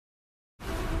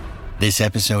This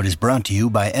episode is brought to you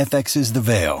by FX's The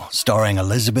Veil, starring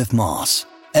Elizabeth Moss.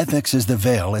 FX's The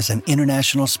Veil is an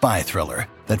international spy thriller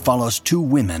that follows two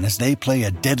women as they play a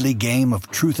deadly game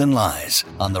of truth and lies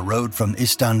on the road from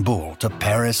Istanbul to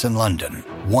Paris and London.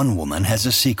 One woman has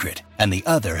a secret, and the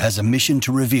other has a mission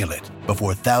to reveal it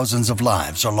before thousands of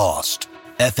lives are lost.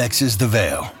 FX's The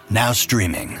Veil, now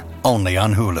streaming, only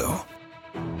on Hulu.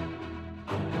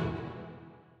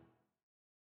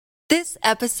 This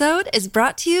episode is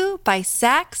brought to you by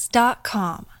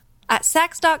Sax.com. At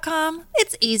Sax.com,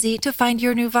 it's easy to find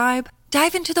your new vibe.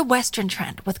 Dive into the Western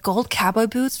trend with gold cowboy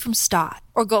boots from Stott,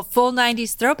 or go full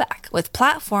 90s throwback with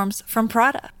platforms from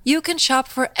Prada. You can shop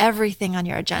for everything on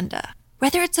your agenda,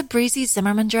 whether it's a breezy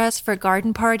Zimmermann dress for a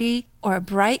garden party or a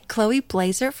bright Chloe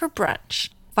blazer for brunch.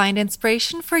 Find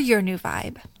inspiration for your new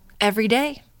vibe every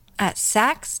day at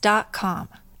Sax.com.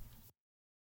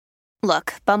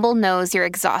 Look, Bumble knows you're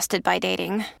exhausted by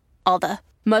dating. All the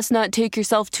must not take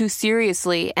yourself too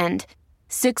seriously and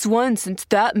 6'1" since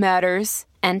that matters.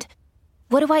 And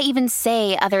what do I even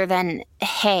say other than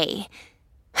hey?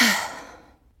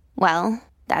 Well,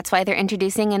 that's why they're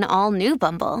introducing an all-new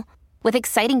Bumble with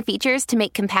exciting features to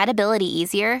make compatibility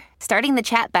easier, starting the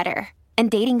chat better, and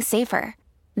dating safer.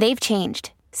 They've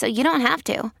changed, so you don't have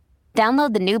to.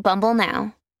 Download the new Bumble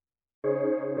now.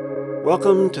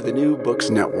 Welcome to the New Books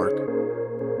Network.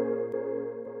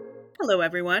 Hello,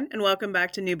 everyone, and welcome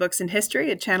back to New Books in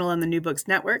History, a channel on the New Books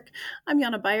Network. I'm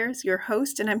Yana Byers, your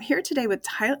host, and I'm here today with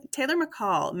Taylor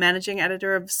McCall, managing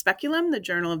editor of Speculum, the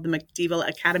Journal of the Medieval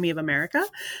Academy of America,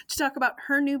 to talk about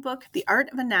her new book, The Art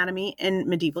of Anatomy in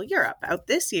Medieval Europe, out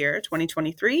this year,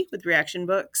 2023, with Reaktion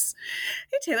Books.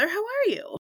 Hey, Taylor, how are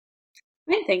you?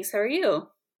 Hey, thanks. How are you?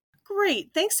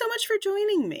 Great. Thanks so much for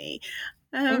joining me.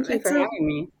 Thank you for having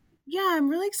me. Yeah, I'm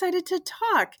really excited to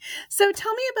talk. So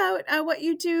tell me about what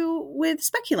you do with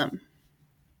Speculum.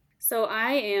 So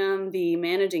I am the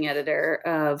managing editor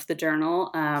of the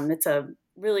journal. It's a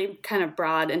really kind of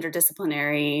broad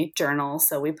interdisciplinary journal.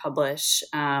 So we publish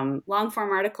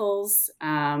long-form articles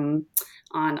on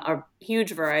a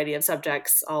huge variety of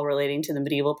subjects, all relating to the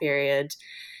medieval period.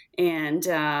 And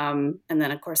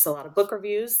then, of course, a lot of book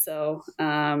reviews. So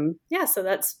so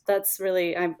that's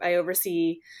really, I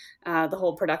oversee the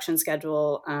whole production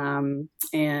schedule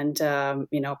and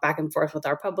back and forth with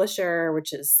our publisher,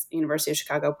 which is University of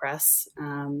Chicago Press.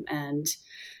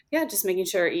 Just making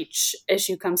sure each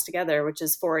issue comes together, which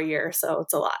is 4 a year. So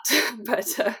it's a lot, but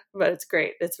it's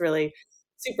great. It's really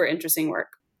super interesting work.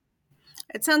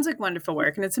 It sounds like wonderful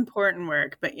work, and it's important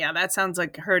work. But yeah, that sounds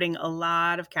like herding a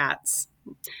lot of cats.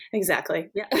 Exactly.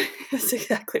 Yeah, that's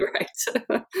exactly right.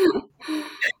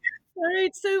 All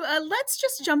right, so let's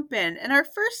just jump in. And our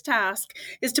first task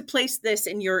is to place this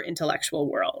in your intellectual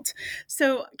world.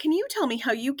 So can you tell me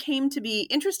how you came to be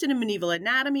interested in medieval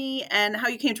anatomy and how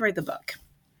you came to write the book?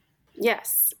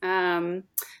 Yes.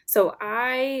 So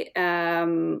I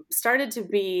started to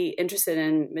be interested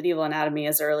in medieval anatomy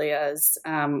as early as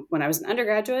when I was an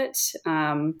undergraduate.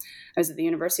 I was at the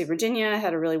University of Virginia. I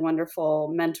had a really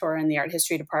wonderful mentor in the art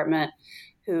history department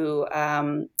who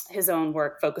his own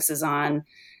work focuses on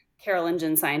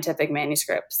Carolingian scientific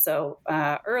manuscripts. So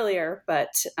earlier,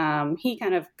 but he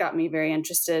kind of got me very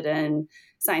interested in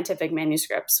scientific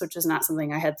manuscripts, which is not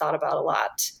something I had thought about a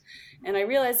lot. And I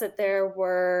realized that there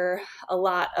were a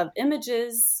lot of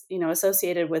images,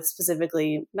 associated with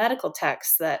specifically medical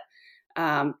texts that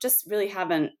just really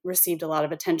haven't received a lot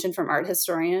of attention from art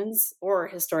historians or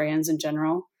historians in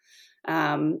general.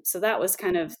 So that was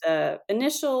kind of the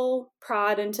initial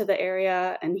prod into the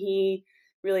area. And he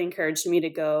really encouraged me to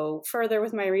go further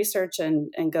with my research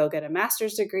and go get a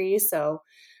master's degree. So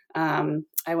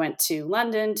I went to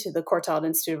London to the Courtauld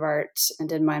Institute of Art and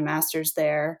did my master's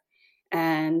there.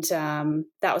 And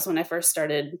that was when I first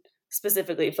started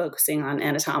specifically focusing on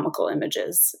anatomical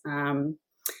images.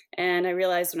 And I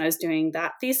realized when I was doing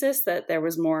that thesis that there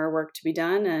was more work to be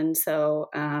done. And so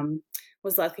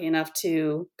was lucky enough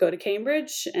to go to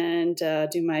Cambridge and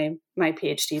do my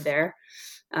PhD there.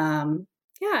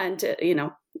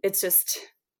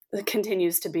 It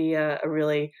continues to be a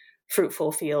really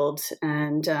fruitful field.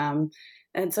 And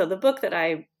so the book that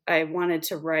I wanted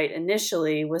to write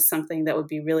initially was something that would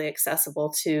be really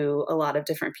accessible to a lot of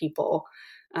different people.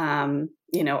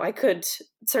 I could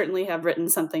certainly have written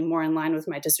something more in line with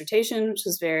my dissertation, which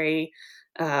was very,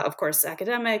 of course,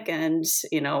 academic and,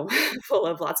 full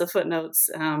of lots of footnotes.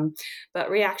 But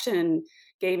Reaktion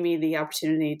gave me the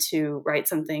opportunity to write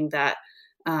something that,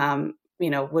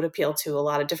 would appeal to a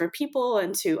lot of different people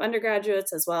and to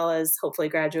undergraduates as well as hopefully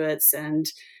graduates and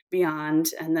beyond.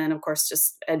 And then, of course,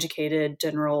 just educated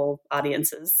general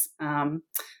audiences.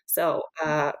 So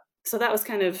that was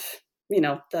kind of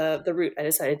the route I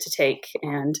decided to take,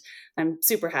 and I'm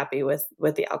super happy with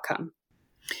the outcome.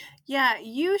 Yeah,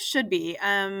 you should be.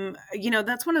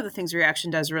 That's one of the things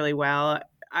Reaktion does really well.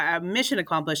 Mission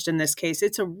accomplished in this case.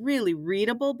 It's a really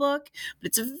readable book, but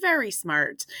it's very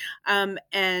smart.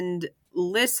 And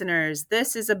listeners,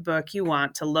 this is a book you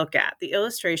want to look at. The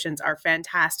illustrations are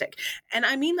fantastic. And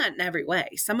I mean that in every way.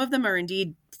 Some of them are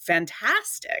indeed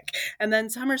fantastic. And then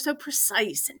some are so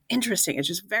precise and interesting.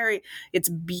 It's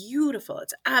beautiful.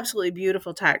 It's absolutely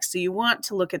beautiful text. So you want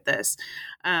to look at this.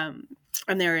 And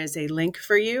there is a link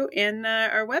for you in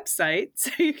our website,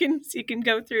 so you can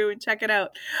go through and check it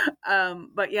out.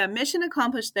 But yeah, mission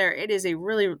accomplished there. It is a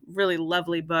really, really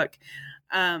lovely book.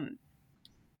 I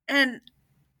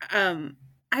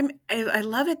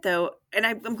love it though. And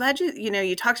I'm glad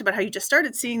you talked about how you just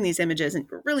started seeing these images and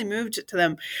really moved to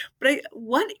them. But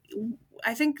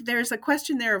I think there's a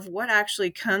question there of what actually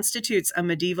constitutes a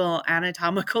medieval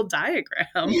anatomical diagram.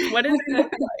 What does it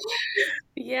look like?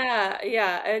 Yeah.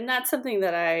 And that's something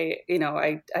that I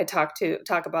talk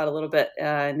about a little bit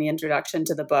in the introduction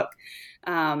to the book.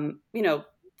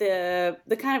 The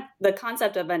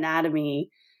concept of anatomy,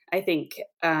 I think,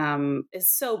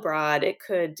 is so broad. It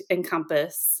could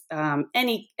encompass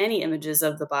any images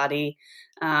of the body,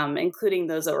 including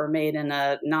those that were made in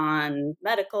a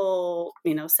non-medical,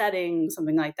 setting,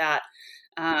 something like that.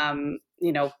 A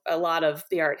lot of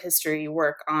the art history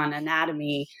work on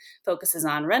anatomy focuses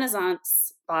on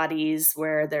Renaissance bodies,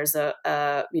 where there's a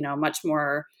much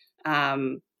more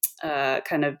kind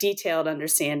of detailed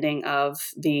understanding of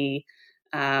the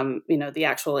the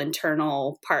actual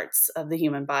internal parts of the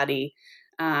human body.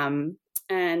 And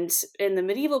in the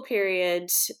medieval period,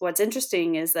 what's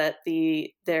interesting is that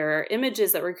there are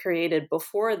images that were created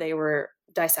before they were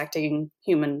dissecting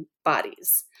human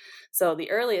bodies. So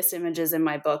the earliest images in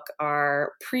my book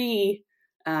are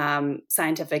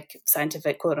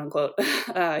scientific quote unquote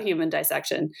human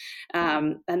dissection.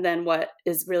 And then what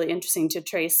is really interesting to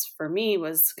trace for me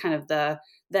was kind of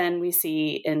then we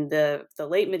see in the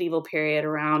late medieval period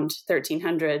around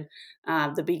 1300,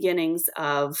 the beginnings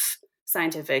of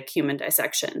scientific human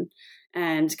dissection,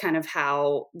 and kind of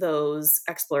how those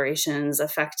explorations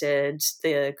affected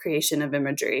the creation of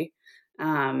imagery.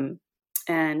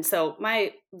 And so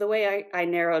the way I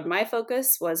narrowed my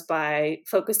focus was by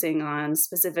focusing on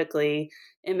specifically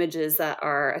images that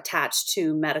are attached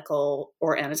to medical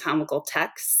or anatomical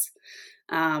texts,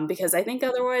 because I think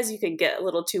otherwise you could get a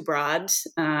little too broad.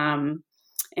 I'm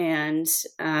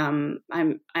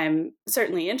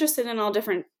certainly interested in all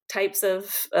different types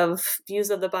of views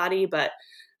of the body, but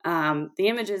the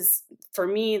images for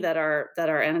me that are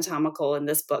anatomical in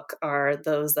this book are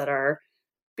those that are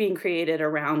being created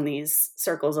around these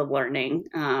circles of learning,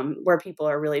 where people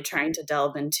are really trying to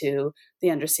delve into the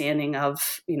understanding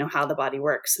of, how the body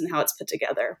works and how it's put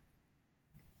together.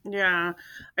 Yeah.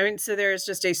 I mean, so there's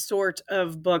just a sort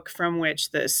of book from which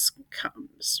this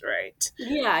comes, right?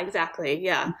 Yeah, exactly.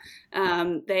 Yeah.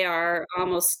 They are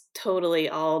almost totally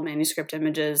all manuscript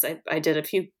images. I did a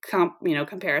few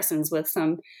comparisons with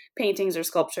some paintings or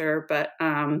sculpture, but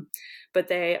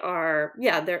they are,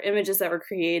 they're images that were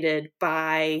created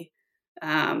by,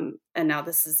 and now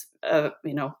this is, of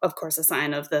course, a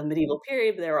sign of the medieval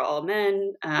period, but they were all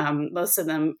men. Most of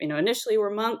them, initially were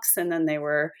monks, and then they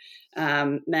were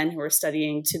men who were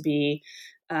studying to be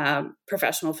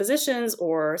professional physicians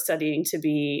or studying to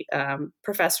be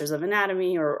professors of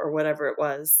anatomy or whatever it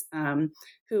was,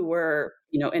 who were,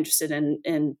 interested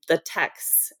in the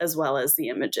texts as well as the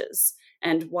images,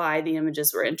 and why the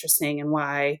images were interesting and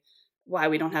why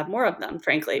we don't have more of them,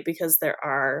 frankly, because there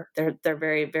are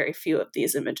very, very few of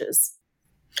these images.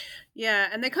 Yeah,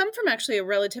 and they come from actually a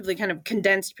relatively kind of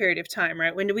condensed period of time,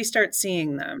 right? When do we start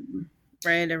seeing them?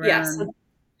 Right around.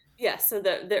 So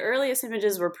the earliest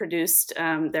images were produced.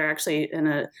 They're actually in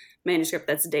a manuscript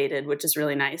that's dated, which is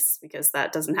really nice because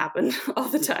that doesn't happen all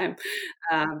the time.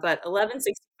 But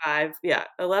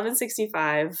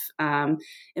 1165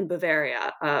 in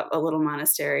Bavaria, a little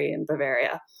monastery in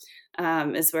Bavaria,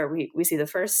 is where we see the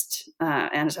first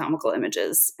anatomical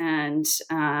images, and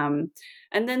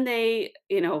then they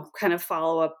kind of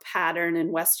follow a pattern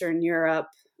in Western Europe.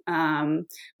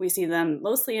 We see them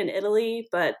mostly in Italy,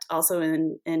 but also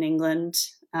in England,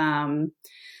 a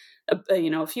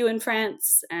few in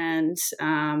France, and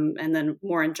then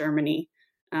more in Germany.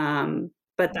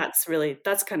 But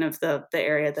that's kind of the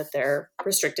area that they're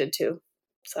restricted to.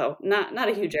 So not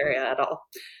a huge area at all.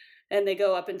 And they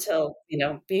go up until,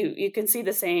 you can see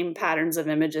the same patterns of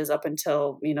images up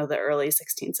until, the early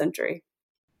 16th century.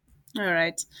 All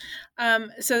right.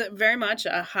 So very much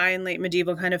a high and late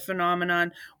medieval kind of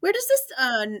phenomenon. Where does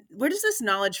this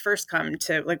knowledge first come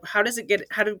to? Like, how does it get?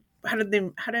 How do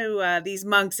these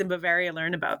monks in Bavaria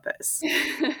learn about this?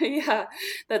 Yeah,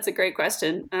 that's a great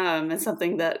question. And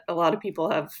something that a lot of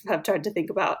people have tried to think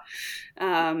about.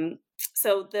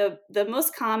 So the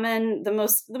most common, the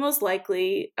most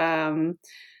likely,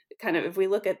 kind of, if we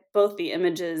look at both the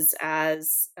images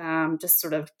as just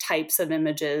sort of types of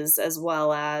images, as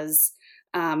well as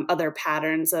other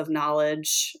patterns of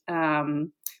knowledge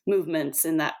movements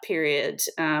in that period,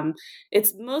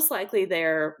 it's most likely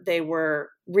they were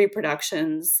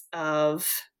reproductions of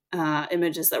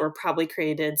images that were probably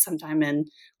created sometime in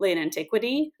late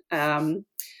antiquity.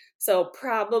 So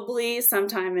probably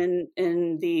sometime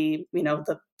in the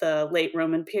the late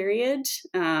Roman period.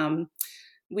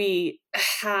 We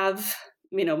have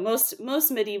most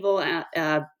medieval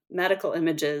medical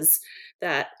images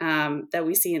that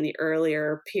we see in the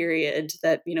earlier period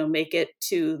that make it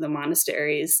to the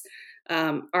monasteries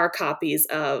are copies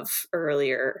of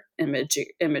earlier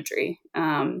imagery.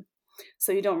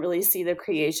 So you don't really see the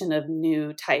creation of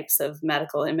new types of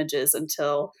medical images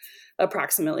until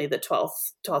approximately the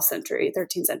 12th century,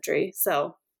 13th century.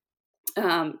 So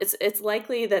it's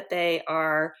likely that they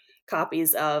are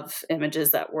copies of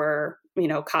images that were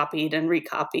copied and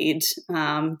recopied.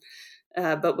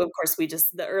 But of course,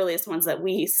 the earliest ones that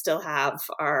we still have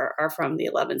are from the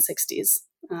 1160s.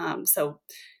 So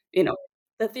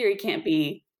the theory can't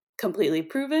be completely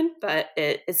proven, but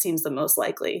it seems the most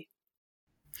likely.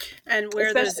 And where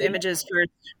are those images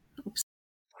first?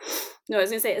 No, I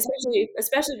was going to say,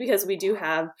 especially because we do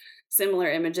have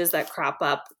similar images that crop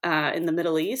up in the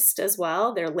Middle East as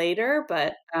well. They're later,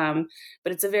 but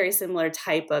it's a very similar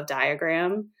type of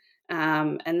diagram,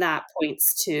 and that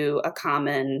points to a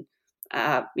common,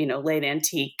 late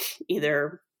antique,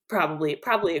 either probably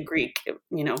a Greek,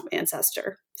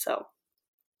 ancestor. So,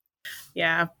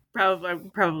 Yeah,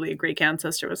 probably a Greek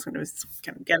ancestor was what I was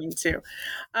kind of getting to.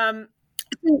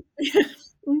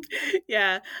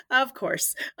 Yeah, of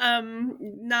course.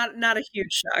 Not a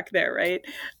huge shock there, right?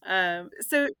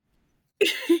 So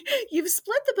you've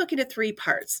split the book into three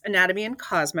parts: anatomy and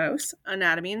cosmos,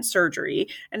 anatomy and surgery,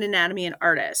 and anatomy and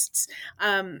artists.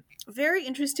 Very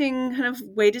interesting kind of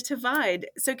way to divide.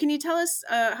 So can you tell us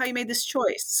how you made this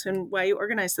choice and why you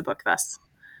organized the book thus?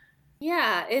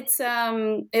 Yeah, it's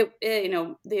the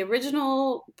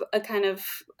original kind of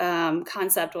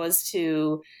concept was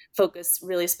to focus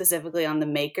really specifically on the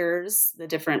makers, the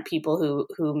different people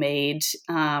who made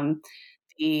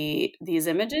these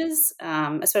images,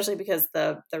 especially because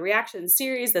the Reaktion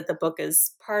series that the book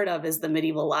is part of is the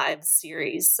Medieval Lives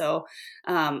series. So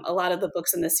a lot of the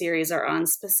books in the series are on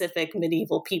specific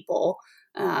medieval people.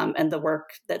 And the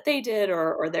work that they did,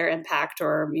 or their impact,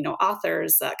 or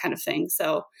authors, that kind of thing.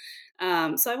 So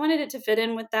I wanted it to fit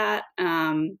in with that,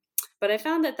 but I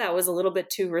found that was a little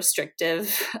bit too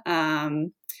restrictive.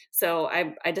 So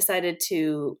I decided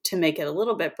to make it a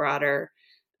little bit broader,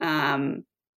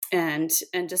 and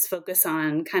just focus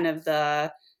on kind of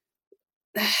the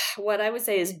what I would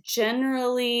say is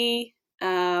generally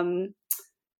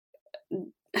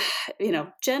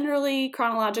generally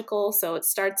chronological. So it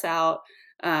starts out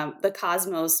the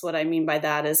cosmos. What I mean by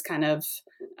that is kind of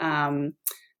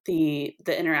the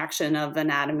interaction of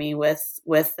anatomy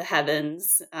with the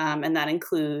heavens, and that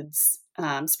includes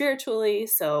spiritually.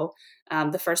 So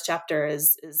the first chapter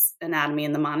is anatomy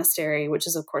in the monastery, which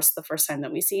is of course the first time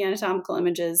that we see anatomical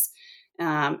images.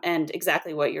 And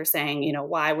exactly what you're saying,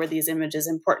 why were these images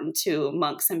important to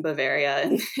monks in Bavaria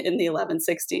in the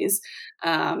 1160s?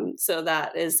 So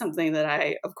that is something that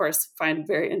I, of course, find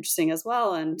very interesting as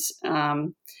well, and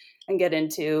get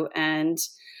into. And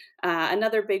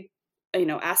another big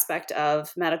aspect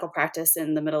of medical practice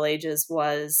in the Middle Ages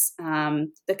was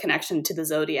the connection to the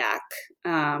zodiac,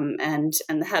 and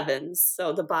the heavens.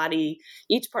 So the body,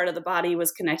 each part of the body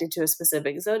was connected to a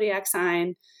specific zodiac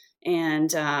sign,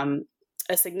 and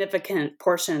a significant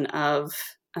portion of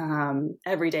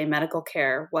everyday medical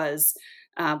care was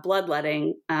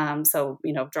bloodletting. So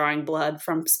drawing blood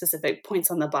from specific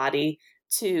points on the body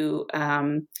to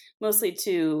mostly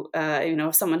to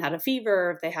if someone had a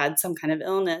fever, if they had some kind of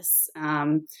illness,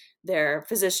 their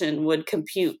physician would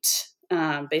compute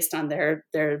based on their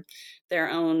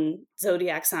own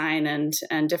zodiac sign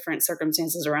and different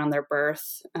circumstances around their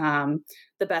birth,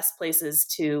 the best places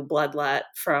to bloodlet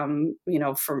from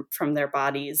their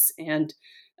bodies, and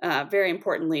very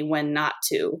importantly, when not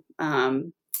to,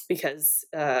 because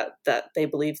that they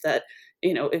believe that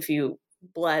if you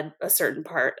bled a certain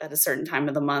part at a certain time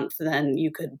of the month, then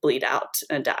you could bleed out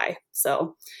and die.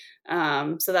 So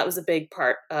that was a big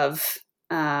part of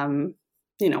of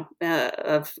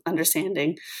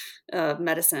understanding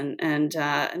medicine, and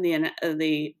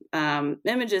the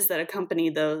images that accompany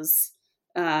those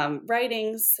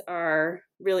writings are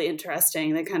really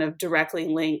interesting. They kind of directly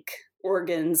link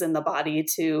organs in the body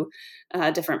to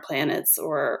different planets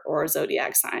or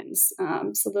zodiac signs.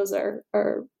 So those are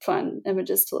fun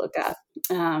images to look at.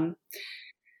 And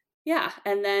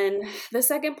then the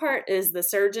second part is the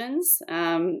surgeons.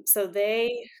 So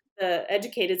the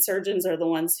educated surgeons are the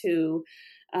ones who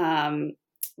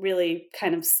really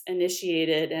kind of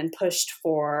initiated and pushed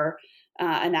for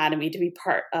anatomy to be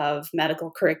part of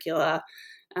medical curricula.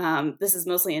 This is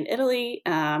mostly in Italy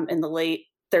in the late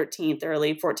 13th,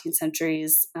 early 14th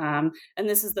centuries. And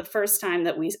this is the first time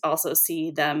that we also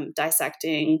see them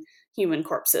dissecting human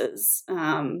corpses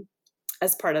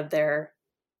as part of their,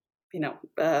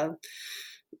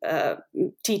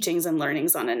 teachings and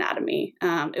learnings on anatomy.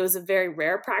 It was a very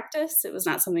rare practice. It was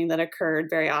not something that occurred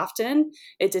very often.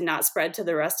 It did not spread to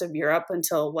the rest of Europe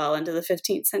until well into the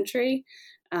 15th century.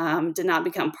 Did not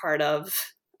become part of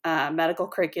medical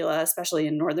curricula, especially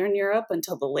in Northern Europe,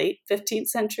 until the late 15th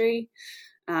century.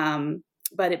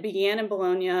 But it began in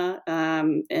Bologna,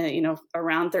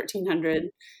 around 1300.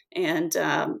 And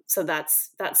so that's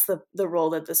the role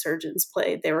that the surgeons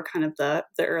played. They were kind of the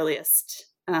earliest,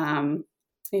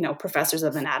 professors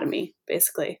of anatomy,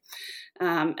 basically.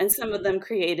 And some of them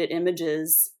created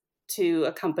images to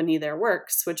accompany their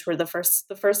works, which were the first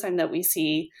time that we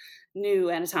see new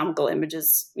anatomical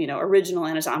images, original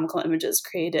anatomical images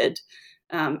created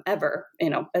ever.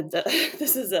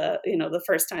 This is the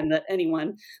first time that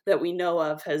anyone that we know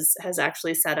of has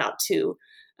actually set out to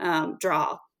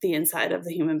draw the inside of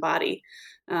the human body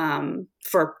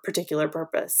for a particular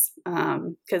purpose.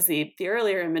 Because the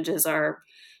earlier images are,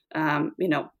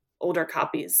 older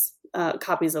copies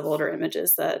of older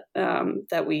images that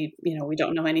we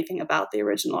don't know anything about the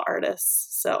original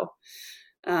artists. So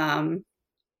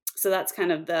that's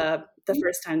kind of the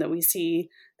first time that we see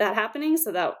that happening.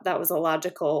 So that was a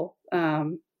logical,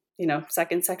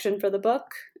 second section for the book.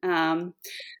 And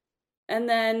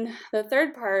then the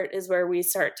third part is where we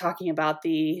start talking about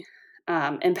the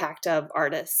impact of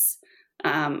artists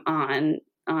on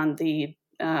the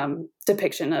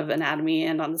depiction of anatomy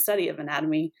and on the study of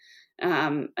anatomy,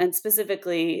 and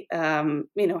specifically, how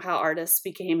artists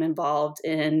became involved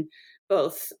in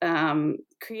both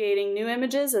creating new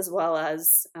images as well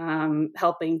as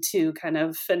helping to kind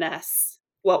of finesse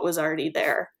what was already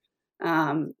there.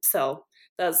 So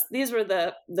these were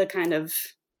the kind of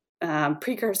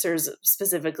precursors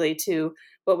specifically to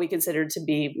what we consider to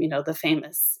be,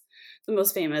 the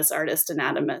most famous artist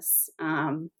anatomists.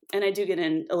 And I do get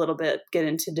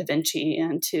into Da Vinci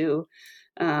and to,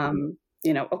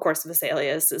 of course,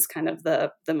 Vesalius is kind of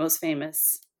the most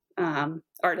famous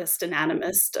artist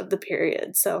anatomist of the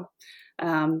period. So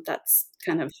that's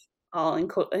kind of all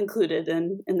included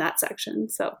in that section.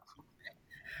 So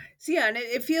yeah, and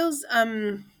it feels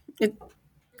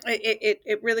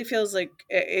it really feels like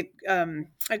it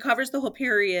covers the whole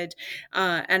period,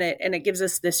 and it gives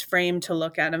us this frame to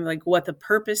look at and like what the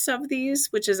purpose of these,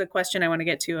 which is a question I want to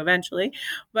get to eventually.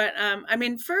 But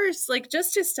first, like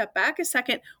just to step back a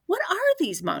second, what are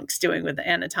these monks doing with the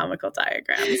anatomical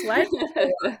diagrams? Why?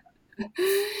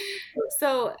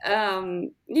 So I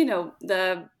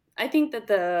think that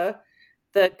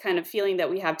the kind of feeling that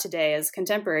we have today as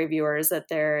contemporary viewers, that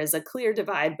there is a clear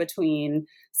divide between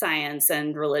science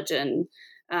and religion.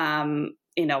 At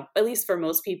least for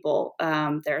most people,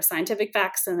 there are scientific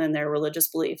facts and then there are religious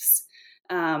beliefs.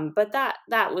 But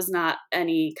that was not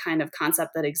any kind of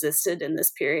concept that existed in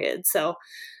this period. So,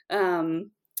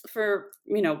 according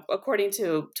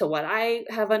to what I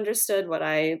have understood, what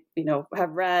I,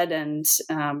 have read and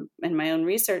in my own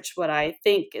research, what I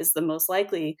think is the most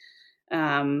likely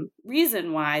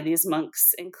reason why these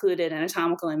monks included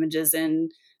anatomical images in,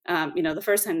 the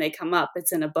first time they come up,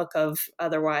 it's in a book of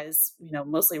otherwise,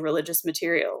 mostly religious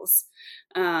materials,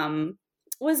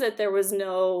 was that there was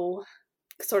no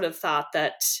sort of thought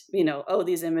that,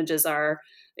 these images are,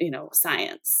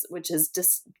 science, which is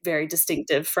just very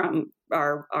distinctive from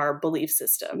our belief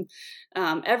system.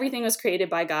 Everything was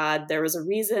created by God. There was a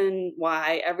reason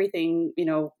why everything,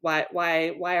 why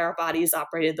our bodies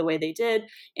operated the way they did.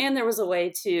 And there was a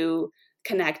way to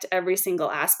connect every single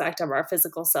aspect of our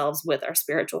physical selves with our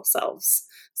spiritual selves.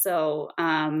 So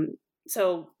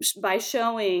by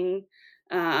showing,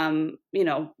 the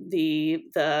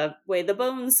way the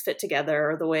bones fit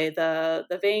together, or the way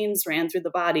the veins ran through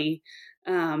the body,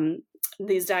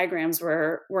 these diagrams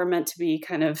were meant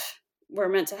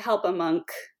to help a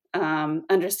monk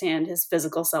understand his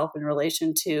physical self in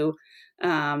relation to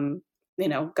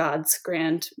God's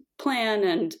grand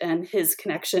plan and his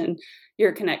connection,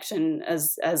 your connection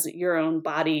as your own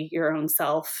body, your own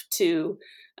self to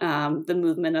the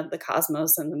movement of the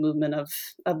cosmos and the movement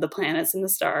of the planets and the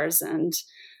stars and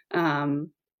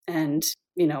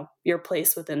your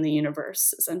place within the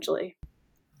universe, essentially.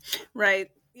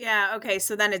 Right. Yeah. Okay.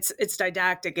 So then it's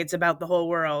didactic. It's about the whole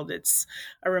world. It's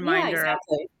a reminder of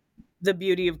the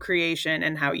beauty of creation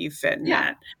and how you fit in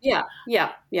that. Yeah.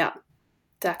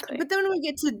 Exactly. But then when we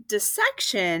get to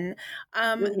dissection,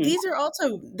 these are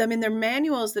also, they're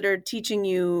manuals that are teaching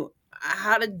you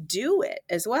how to do it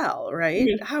as well, right?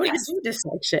 How do you do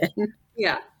dissection?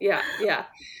 Yeah.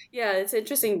 It's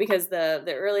interesting because the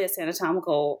earliest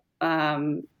anatomical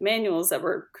manuals that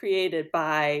were created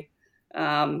by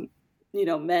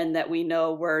men that we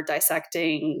know were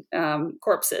dissecting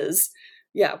corpses,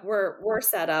 we're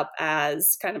set up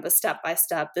as kind of a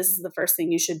step-by-step. This is the first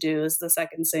thing you should do. This is the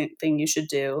second thing you should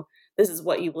do. This is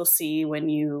what you will see when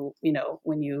you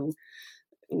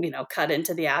cut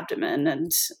into the abdomen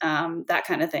and that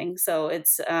kind of thing. So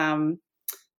it's that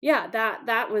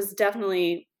was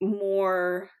definitely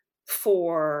more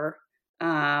for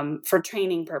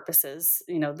training purposes.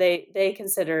 They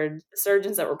considered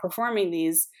surgeons that were performing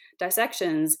these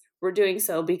dissections were doing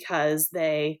so because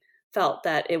they felt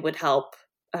that it would help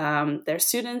their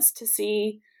students to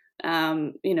see,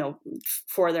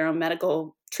 for their own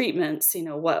medical treatments,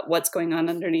 what's going on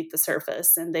underneath the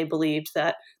surface. And they believed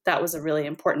that that was a really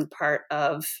important part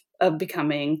of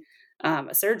becoming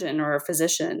a surgeon or a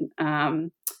physician,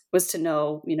 was to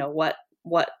know,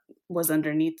 what was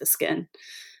underneath the skin.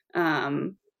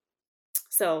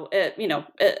 So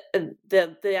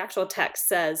the actual text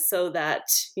says so that,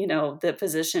 the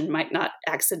physician might not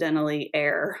accidentally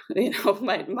err,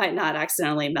 might not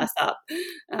accidentally mess up.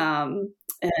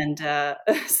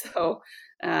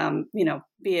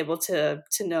 Be able to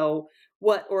know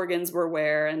what organs were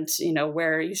where and,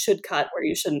 where you should cut, where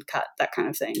you shouldn't cut, that kind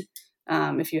of thing.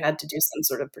 If you had to do some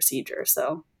sort of procedure.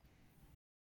 So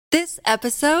this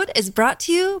episode is brought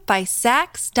to you by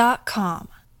Sax.com.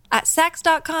 At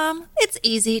Sax.com, it's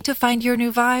easy to find your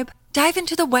new vibe. Dive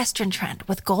into the Western trend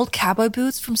with gold cowboy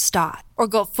boots from Stott, or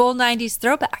go full 90s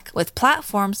throwback with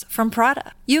platforms from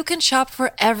Prada. You can shop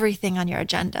for everything on your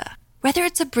agenda, whether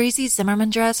it's a breezy Zimmermann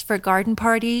dress for a garden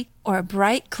party or a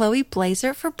bright Chloe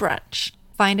blazer for brunch.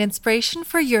 Find inspiration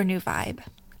for your new vibe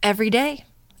every day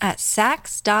at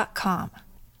Sax.com.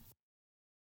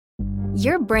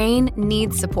 Your brain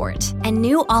needs support, and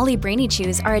new Ollie Brainy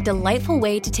Chews are a delightful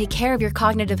way to take care of your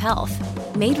cognitive health.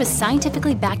 Made with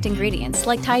scientifically backed ingredients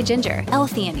like Thai ginger,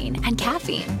 L-theanine, and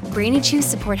caffeine, Brainy Chews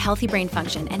support healthy brain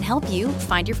function and help you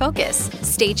find your focus,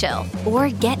 stay chill, or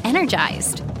get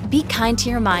energized. Be kind to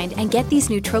your mind and get these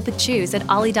nootropic chews at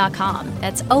ollie.com.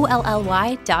 That's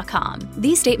OLLY.com.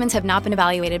 These statements have not been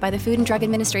evaluated by the Food and Drug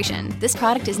Administration. This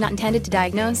product is not intended to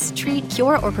diagnose, treat,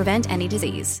 cure, or prevent any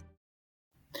disease.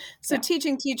 So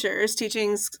teaching teachers,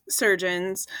 teaching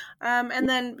surgeons, and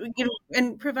then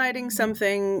and providing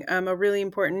something, a really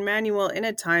important manual in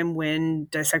a time when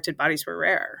dissected bodies were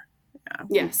rare.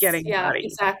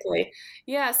 Exactly.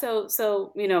 Yeah. So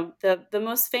the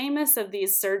most famous of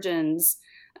these surgeons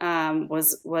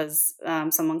was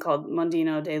someone called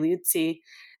Mondino de Luzzi,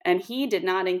 and he did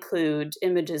not include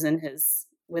images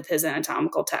with his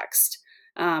anatomical text.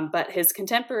 But his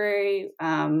contemporary,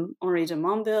 Henri de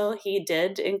Monville, he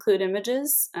did include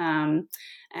images,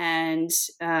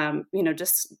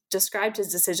 just described his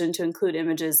decision to include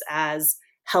images as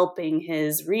helping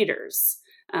his readers,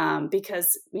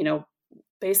 because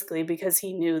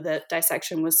he knew that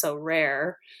dissection was so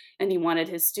rare and he wanted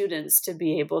his students to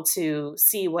be able to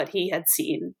see what he had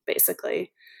seen,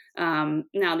 basically. Now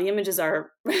the images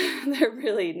are, they're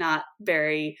really not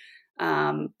very,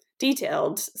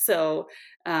 detailed. So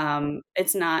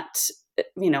it's not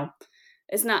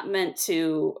meant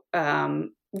to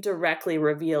directly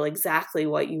reveal exactly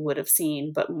what you would have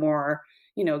seen, but more,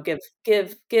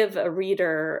 give a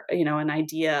reader, an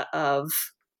idea of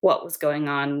what was going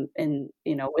on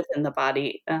within the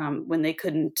body when they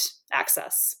couldn't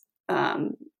access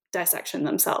dissection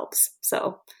themselves.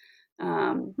 So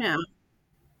yeah.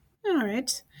 All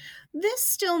right.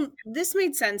 This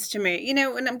made sense to me.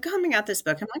 When I'm coming at this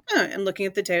book, I'm like, and looking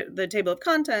at the table of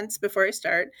contents before I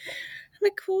start. I'm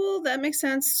like, cool, that makes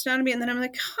sense. Anatomy. And then I'm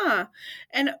like, huh.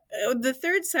 And the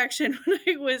third section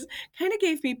kind of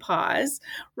gave me pause,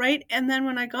 right? And then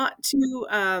when I got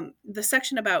to the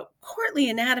section about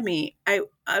courtly anatomy, I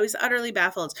was utterly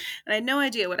baffled, and I had no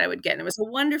idea what I would get. And it was a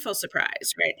wonderful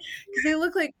surprise, right? Because they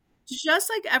look like just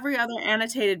like every other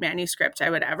annotated manuscript I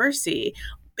would ever see.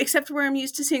 except where I'm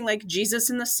used to seeing like Jesus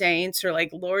and the Saints or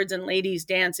like lords and ladies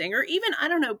dancing, or even, I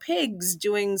don't know, pigs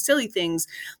doing silly things.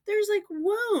 There's like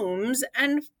wombs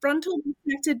and frontal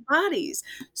connected bodies.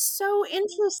 So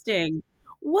interesting.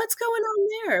 What's going on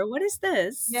there? What is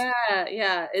this?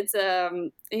 Yeah, it's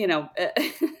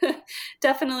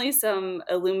definitely some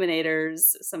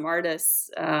illuminators, some artists,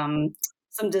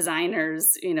 some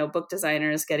designers, book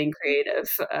designers getting creative,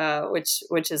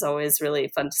 which is always really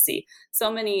fun to see.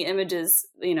 So many images,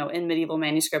 in medieval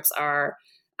manuscripts are,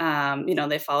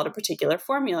 they followed a particular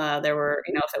formula. There were,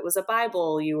 if it was a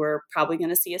Bible, you were probably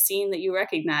going to see a scene that you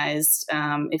recognized,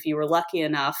 if you were lucky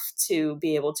enough to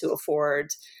be able to afford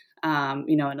an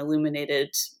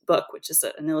illuminated book, which is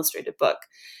an illustrated book.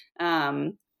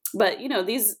 But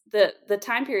the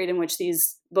time period in which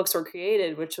these books were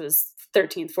created, which was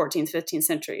 13th, 14th, 15th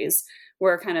centuries,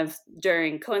 were kind of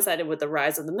coincided with the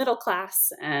rise of the middle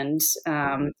class and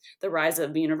the rise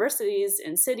of universities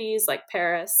in cities like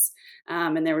Paris.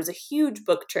 And there was a huge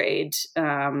book trade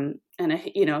and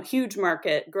a huge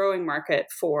growing market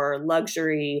for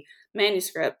luxury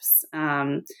manuscripts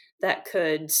that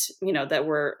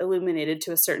were illuminated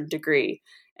to a certain degree.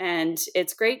 And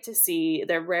it's great to see.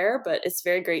 They're rare, but it's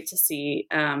very great to see,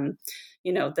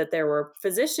 that there were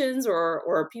physicians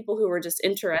or people who were just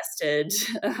interested,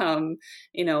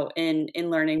 in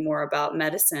learning more about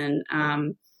medicine,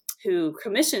 who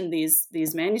commissioned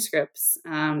these manuscripts,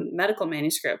 medical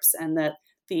manuscripts, and that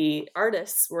the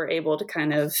artists were able to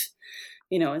kind of,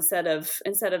 instead of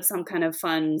some kind of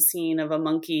fun scene of a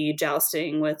monkey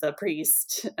jousting with a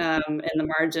priest in the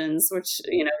margins, which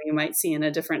you might see in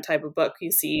a different type of book, you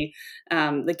see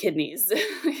the kidneys,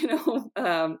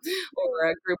 or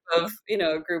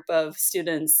a group of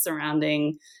students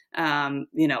surrounding a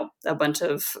bunch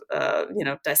of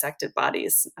dissected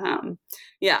bodies.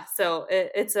 So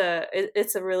it's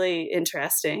a really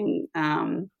interesting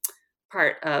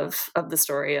part of the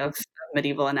story of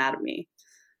medieval anatomy.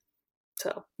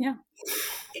 So, yeah.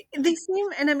 They seem,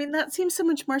 and I mean, that seems so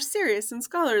much more serious and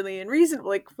scholarly and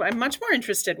reasonable. Like, I'm much more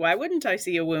interested. Why wouldn't I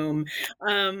see a womb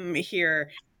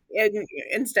here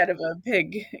instead of a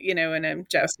pig, in a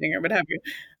jousting or what have you?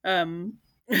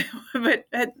 But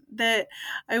that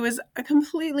I was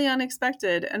completely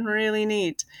unexpected and really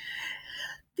neat.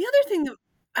 The other thing that,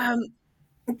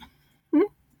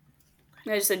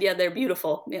 I just said, yeah, they're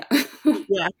beautiful. Yeah.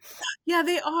 Yeah,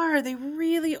 they are. They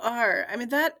really are. I mean,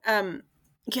 that,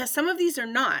 some of these are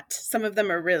not. Some of them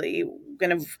are really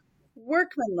kind of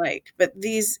workmanlike, but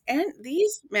these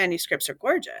manuscripts are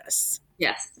gorgeous.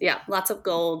 Yes. Yeah. Lots of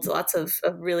golds, lots of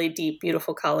really deep,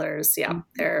 beautiful colors. Yeah.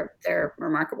 They're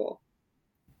remarkable.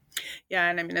 Yeah.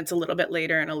 And I mean, it's a little bit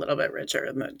later and a little bit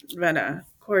richer, but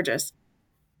gorgeous.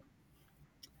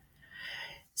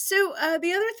 So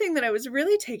the other thing that I was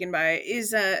really taken by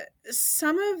is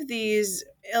some of these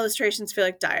illustrations feel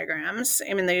like diagrams.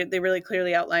 I mean, they really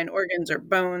clearly outline organs or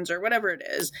bones or whatever it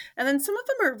is. And then some of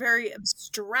them are very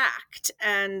abstract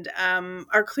and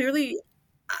are clearly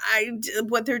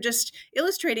what they're just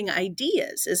illustrating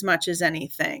ideas as much as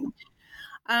anything.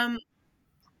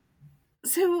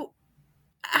 So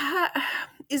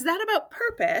is that about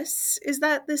purpose? Is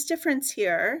that this difference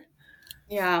here?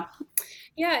 Yeah.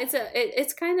 Yeah,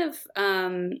 it's kind of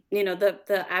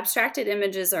the abstracted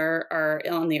images are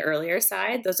on the earlier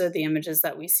side. Those are the images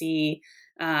that we see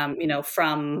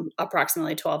from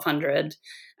approximately 1200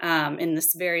 in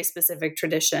this very specific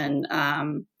tradition.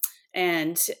 For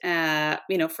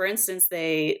instance,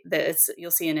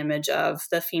 you'll see an image of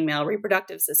the female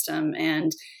reproductive system,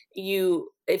 and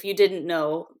if you didn't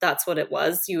know that's what it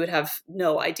was, you would have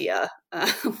no idea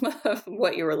of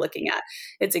what you were looking at.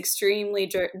 It's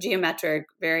extremely geometric,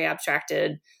 very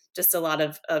abstracted, just a lot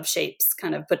of shapes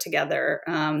kind of put together,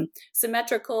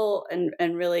 symmetrical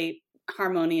and really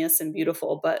harmonious and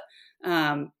beautiful, but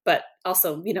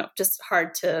also, just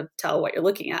hard to tell what you're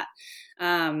looking at.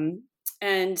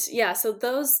 So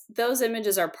those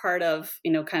images are part of,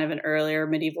 kind of an earlier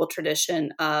medieval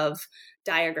tradition of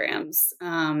diagrams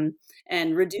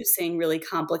and reducing really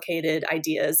complicated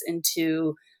ideas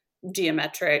into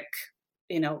geometric,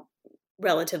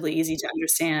 relatively easy to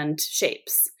understand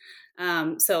shapes.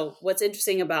 So what's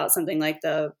interesting about something like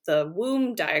the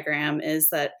womb diagram is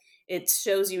that it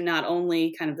shows you not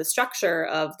only kind of the structure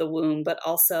of the womb, but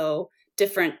also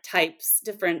different types,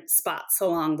 different spots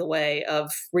along the way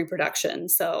of reproduction.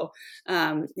 So,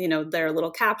 there are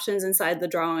little captions inside the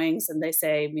drawings, and they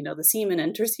say, the semen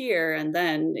enters here, and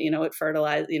then, it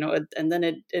fertilizes, and then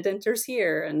it enters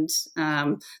here, and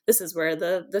this is where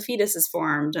the fetus is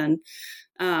formed. And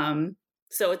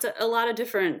so it's a lot of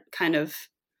different kind of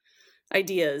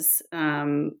ideas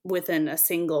within a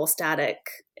single static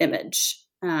image.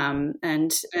 And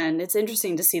it's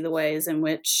interesting to see the ways in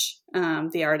which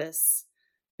the artists,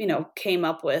 came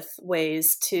up with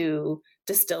ways to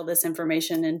distill this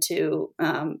information into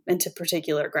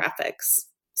particular graphics.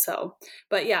 So,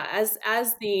 but yeah, as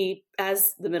the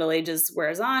Middle Ages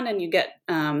wears on, and you get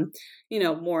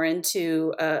more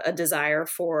into a desire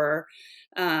for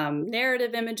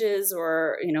narrative images,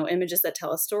 or images that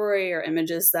tell a story, or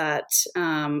images that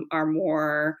are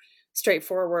more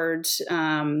straightforward,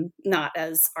 not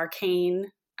as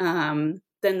arcane,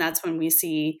 then that's when we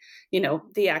see you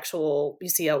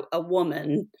see a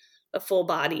woman, a full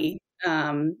body,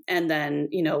 and then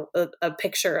a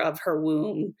picture of her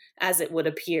womb as it would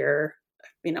appear,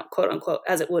 quote unquote,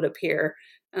 as it would appear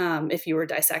if you were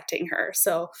dissecting her.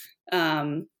 So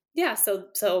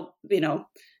so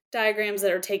diagrams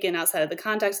that are taken outside of the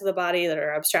context of the body, that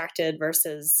are abstracted,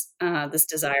 versus this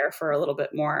desire for a little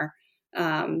bit more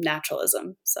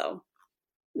naturalism. So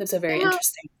it's a very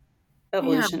interesting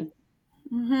evolution. Yeah.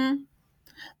 Mm-hmm.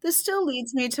 This still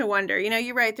leads me to wonder,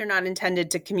 you're right, they're not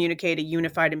intended to communicate a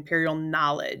unified imperial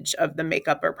knowledge of the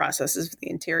makeup or processes of the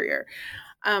interior,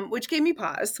 which gave me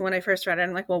pause when I first read it.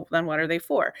 I'm like, well, then what are they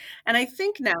for? And I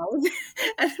think now,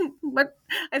 at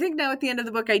the end of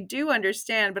the book, I do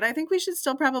understand, but I think we should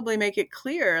still probably make it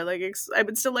clear. Like, I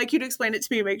would still like you to explain it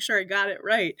to me, make sure I got it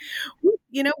right.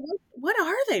 What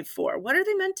are they for? What are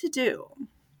they meant to do?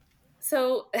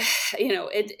 So,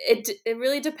 it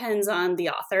really depends on the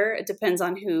author. It depends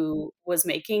on who was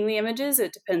making the images.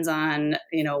 It depends on,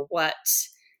 what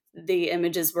the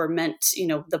images were meant,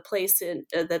 the place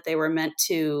that they were meant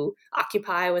to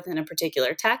occupy within a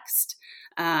particular text,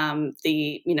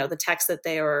 the text that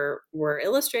they were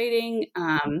illustrating.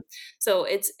 So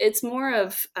it's more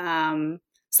of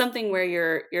something where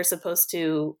you're supposed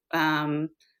to,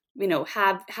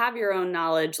 have your own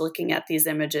knowledge looking at these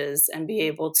images, and be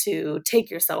able to take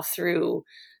yourself through,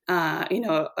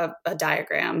 a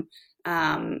diagram,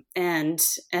 and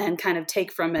kind of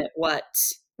take from it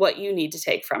what you need to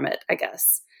take from it, I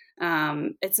guess.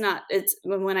 It's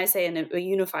when I say a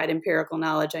unified empirical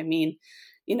knowledge, I mean,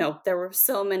 there were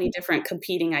so many different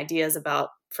competing ideas about,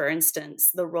 for instance,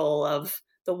 the role of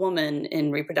the woman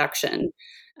in reproduction.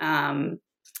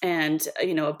 And,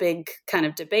 a big kind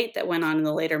of debate that went on in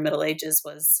the later Middle Ages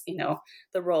was,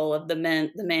 the role of the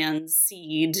man's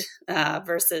seed,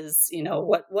 versus,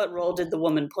 what role did the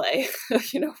woman play?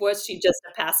 Was she just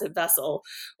a passive vessel,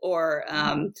 or,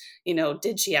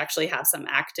 did she actually have some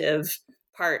active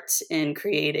part in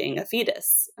creating a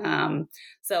fetus?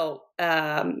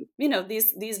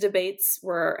 These debates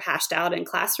were hashed out in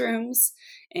classrooms.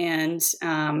 And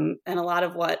a lot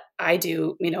of what I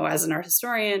do, as an art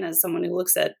historian, as someone who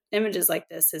looks at images like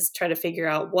this, is try to figure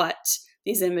out what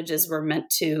these images were meant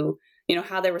to,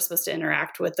 how they were supposed to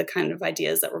interact with the kind of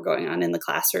ideas that were going on in the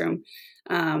classroom,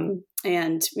 and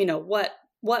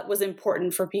what was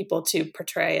important for people to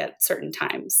portray at certain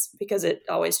times, because it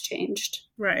always changed.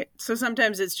 Right. So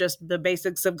sometimes it's just the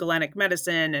basics of galenic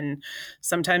medicine, and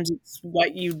sometimes it's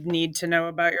what you need to know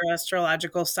about your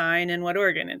astrological sign and what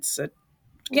organ.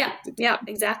 Yeah,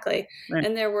 exactly. Right.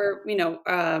 And there were,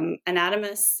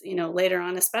 anatomists, later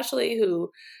on, especially,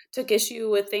 who took issue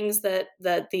with things that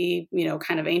the,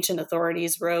 kind of ancient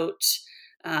authorities wrote.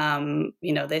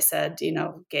 They said,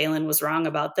 Galen was wrong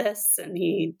about this, and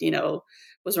he,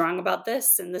 was wrong about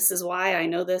this. And this is why I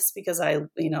know this, because I,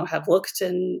 have looked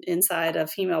inside a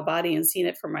female body and seen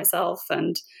it for myself.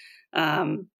 And,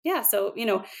 so,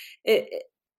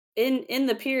 in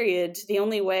the period, the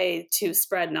only way to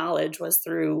spread knowledge was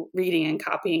through reading and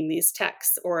copying these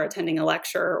texts, or attending a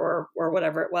lecture, or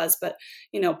whatever it was. But,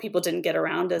 people didn't get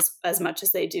around as much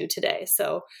as they do today.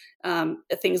 So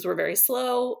things were very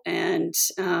slow and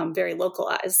very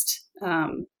localized.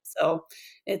 So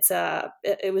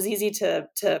it was easy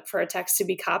for a text to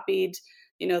be copied.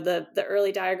 The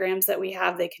early diagrams that we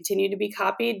have, they continue to be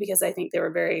copied because I think they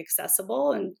were very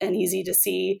accessible and easy to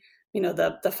see.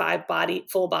 The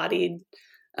full-bodied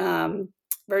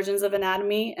versions of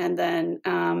anatomy, and then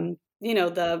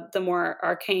the more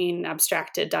arcane,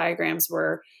 abstracted diagrams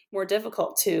were more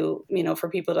difficult to for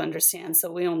people to understand.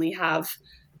 So we only have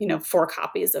 4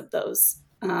 copies of those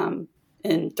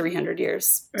in 300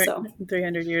 years. Right. So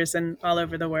 300 years, and all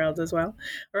over the world as well,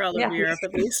 or all over Europe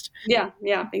at least. Yeah,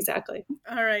 exactly.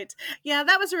 All right. Yeah,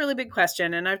 that was a really big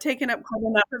question, and I've taken up quite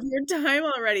enough of your time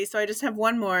already. So I just have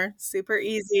one more, super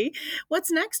easy. What's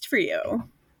next for you?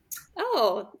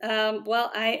 Oh,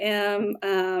 well, I am,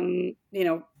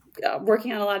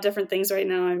 working on a lot of different things right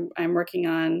now. I'm working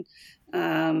on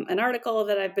an article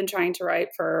that I've been trying to write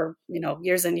for,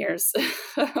 years and years,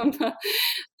 that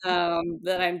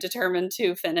I'm determined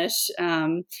to finish,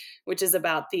 which is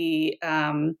about the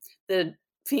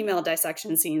female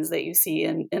dissection scenes that you see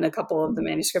in a couple of the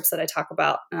manuscripts that I talk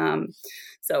about.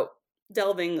 So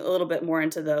delving a little bit more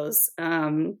into those.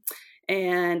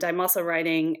 And I'm also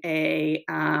writing a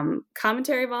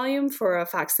commentary volume for a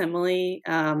facsimile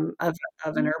of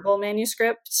an herbal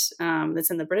manuscript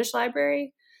that's in the British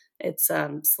Library. It's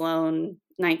Sloan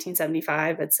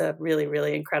 1975. It's a really,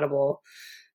 really incredible,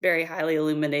 very highly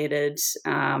illuminated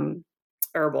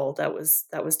herbal that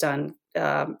was done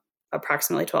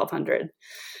approximately 1200.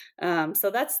 So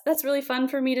that's really fun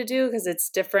for me to do because it's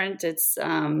different. It's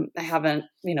I haven't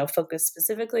focused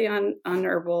specifically on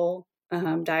herbal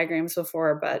diagrams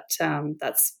before, but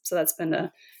that's been an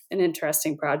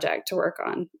interesting project to work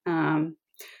on.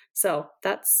 So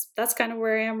that's kind of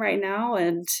where I am right now,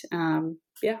 and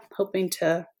hoping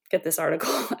to get this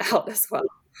article out as well.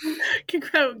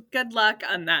 Good luck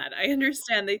on that. I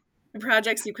understand the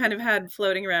projects you kind of had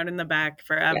floating around in the back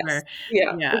forever.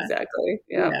 Yes. Yeah, exactly.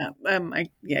 Yeah. I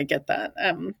get that.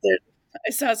 I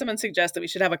saw someone suggest that we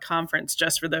should have a conference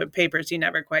just for the papers you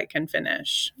never quite can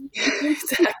finish.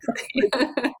 Exactly.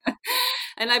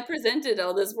 And I presented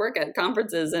all this work at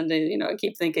conferences, and I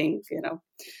keep thinking,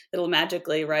 it'll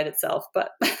magically write itself,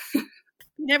 but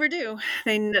never do.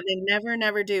 They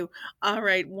never do. All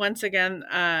right. Once again,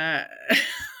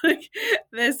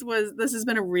 this has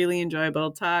been a really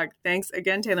enjoyable talk. Thanks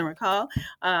again, Taylor McCall.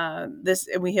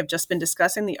 We have just been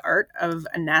discussing the art of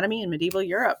anatomy in medieval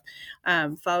Europe.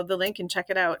 Follow the link and check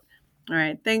it out. All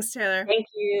right. Thanks, Taylor. Thank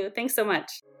you. Thanks so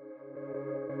much.